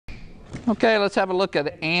Okay, let's have a look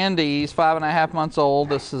at Andy. He's 5.5 months old.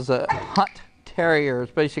 This is a Hunt Terrier.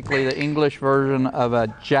 It's basically the English version of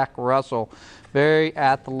a Jack Russell. Very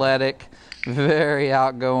athletic, very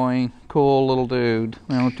outgoing, cool little dude.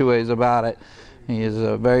 No two ways about it. He is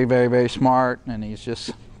very, very, very smart, and he's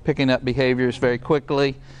just picking up behaviors very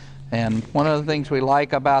quickly. And one of the things we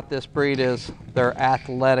like about this breed is their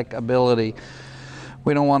athletic ability.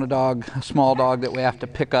 We don't want a small dog that we have to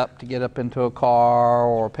pick up to get up into a car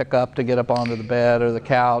or pick up to get up onto the bed or the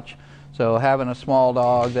couch. So having a small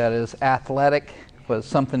dog that is athletic was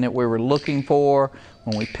something that we were looking for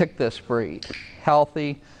when we picked this breed.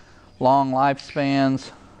 Healthy, long lifespans,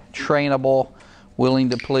 trainable, willing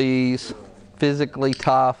to please, physically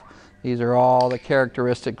tough. These are all the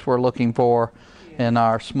characteristics we're looking for in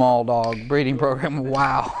our small dog breeding program.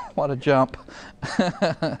 Wow, what a jump.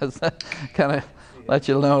 Kind of let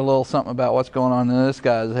you know a little something about what's going on in this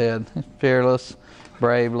guy's head. Fearless,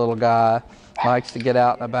 brave little guy, likes to get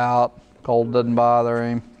out and about, cold doesn't bother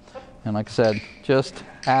him, and like I said, just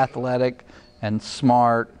athletic and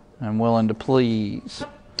smart and willing to please.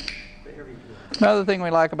 Another thing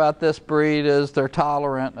we like about this breed is they're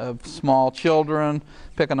tolerant of small children,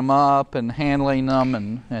 picking them up and handling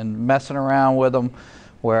them and messing around with them,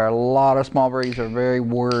 where a lot of small breeds are very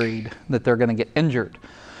worried that they're going to get injured.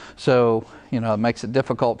 So, it makes it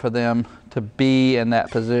difficult for them to be in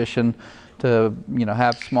that position to,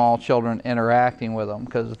 have small children interacting with them,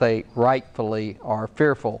 because they rightfully are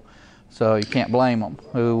fearful. So you can't blame them.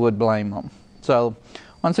 Who would blame them? So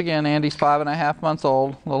once again, Andy's 5.5 months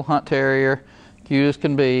old, little Hunt Terrier, cute as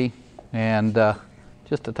can be, and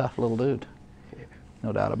just a tough little dude.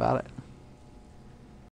 No doubt about it.